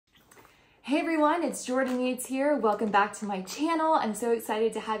Hey everyone, it's Jordan Yates here. Welcome back to my channel. I'm so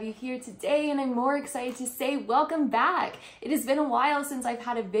excited to have you here today, and I'm more excited to say welcome back. It has been a while since I've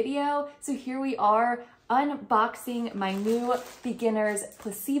had a video, so here we are unboxing my new beginner's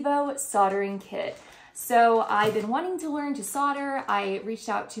placebo soldering kit. So I've been wanting to learn to solder. I reached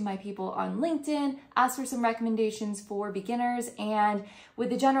out to my people on LinkedIn, asked for some recommendations for beginners, and with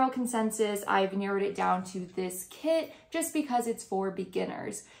the general consensus, I've narrowed it down to this kit just because it's for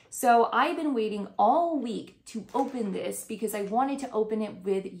beginners. So I've been waiting all week to open this because I wanted to open it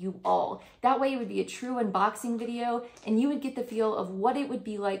with you all. That way it would be a true unboxing video and you would get the feel of what it would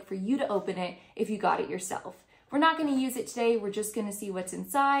be like for you to open it if you got it yourself. We're not going to use it today. We're just going to see what's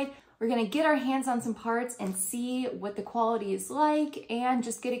inside. We're going to get our hands on some parts and see what the quality is like and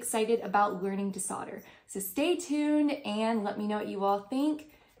just get excited about learning to solder. So stay tuned and let me know what you all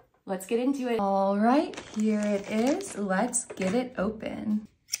think. Let's get into it. All right, here it is. Let's get it open.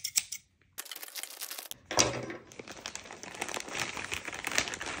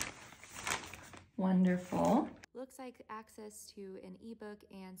 Wonderful. Looks like access to an ebook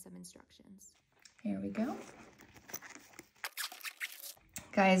and some instructions. Here we go.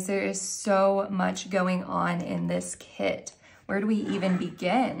 Guys, there is so much going on in this kit. Where do we even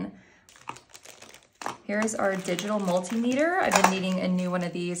begin? Here's our digital multimeter. I've been needing a new one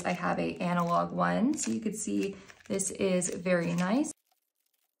of these. I have an analog one, so you could see this is very nice.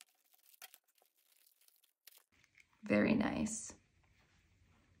 Very nice.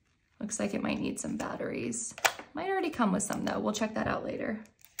 Looks like it might need some batteries. Might already come with some though. We'll check that out later.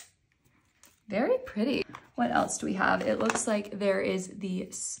 Very pretty. What else do we have? It looks like there is the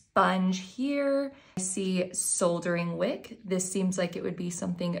sponge here. I see soldering wick. This seems like it would be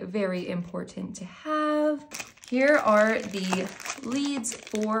something very important to have. Here are the leads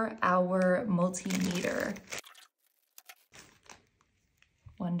for our multimeter.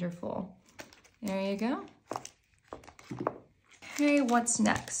 Wonderful. There you go. Okay, what's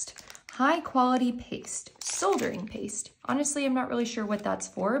next? High quality paste, soldering paste. Honestly, I'm not really sure what that's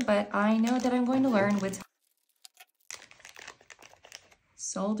for, but I know that I'm going to learn with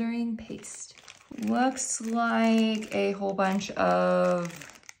soldering paste. Looks like a whole bunch of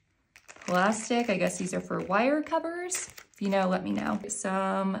plastic. I guess these are for wire covers. If you know, let me know.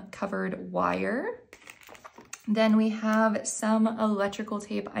 Some covered wire. Then we have some electrical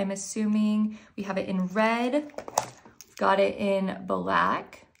tape. I'm assuming we have it in red. Got it in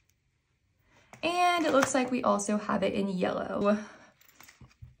black. And it looks like we also have it in yellow.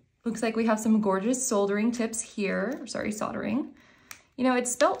 Looks like we have some gorgeous soldering tips here. Sorry, soldering. You know,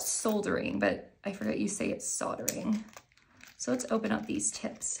 it's spelled soldering, but I forget you say it's soldering. So let's open up these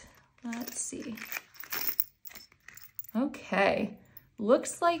tips. Let's see. Okay.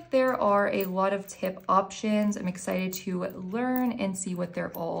 Looks like there are a lot of tip options. I'm excited to learn and see what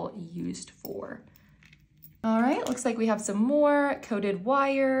they're all used for. All right, looks like we have some more coated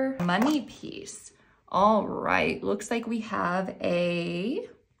wire, money piece. All right, looks like we have a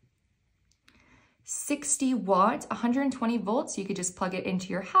 60 watt, 120 volts. You could just plug it into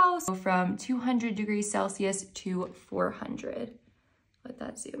your house from 200 degrees Celsius to 400. Let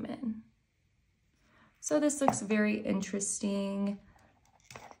that zoom in. So this looks very interesting.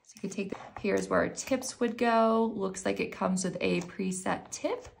 So you could take, here's where our tips would go. Looks like it comes with a preset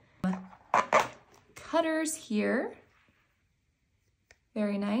tip. Cutters here,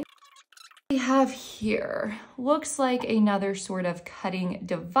 very nice. We have here, looks like another sort of cutting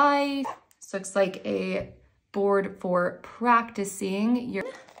device. This looks like a board for practicing.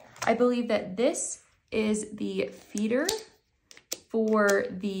 I believe that this is the feeder for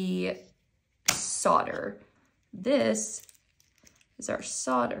the solder. This is our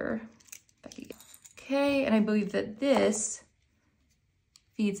solder. Okay, and I believe that this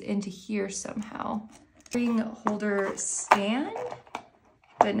feeds into here somehow. Ring holder stand.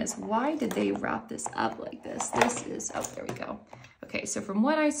 Goodness, why did they wrap this up like this? This is, oh, there we go. Okay, so from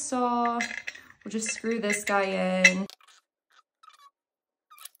what I saw, we'll just screw this guy in.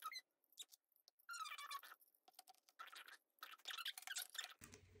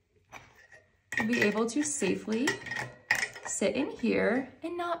 We'll be able to safely sit in here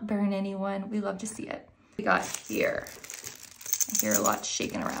and not burn anyone. We love to see it. We got here. I hear a lot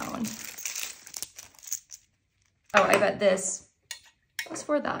shaking around. Oh, I bet this was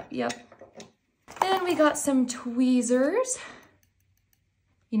for that, yep. Then we got some tweezers.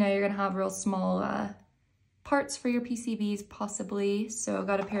 You know, you're gonna have real small parts for your PCBs possibly. So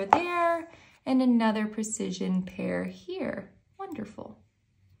got a pair there and another precision pair here. Wonderful.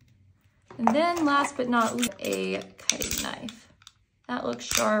 And then last but not least, a cutting knife. That looks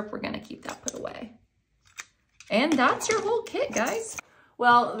sharp, we're gonna keep that put away. And that's your whole kit, guys.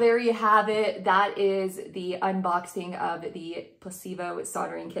 Well, there you have it. That is the unboxing of the placebo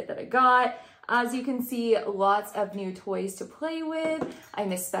soldering kit that I got. As you can see, lots of new toys to play with.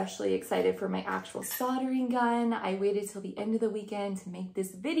 I'm especially excited for my actual soldering gun. I waited till the end of the weekend to make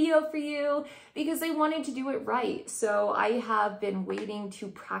this video for you because I wanted to do it right. So I have been waiting to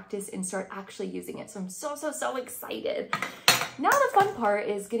practice and start actually using it. So I'm so excited. Now the fun part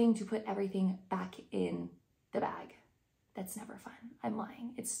is getting to put everything back in the bag. That's never fun. I'm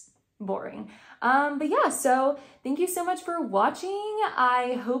lying. It's boring. But yeah, so thank you so much for watching.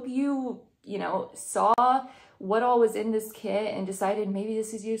 I hope you saw what all was in this kit and decided maybe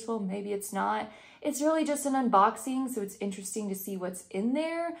this is useful, maybe it's not. It's really just an unboxing, so it's interesting to see what's in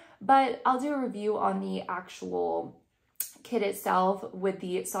there, but I'll do a review on the actual kit itself with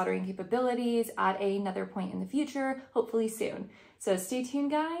the soldering capabilities at another point in the future, hopefully soon. So stay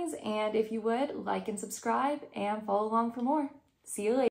tuned, guys, and if you would, like and subscribe and follow along for more. See you later.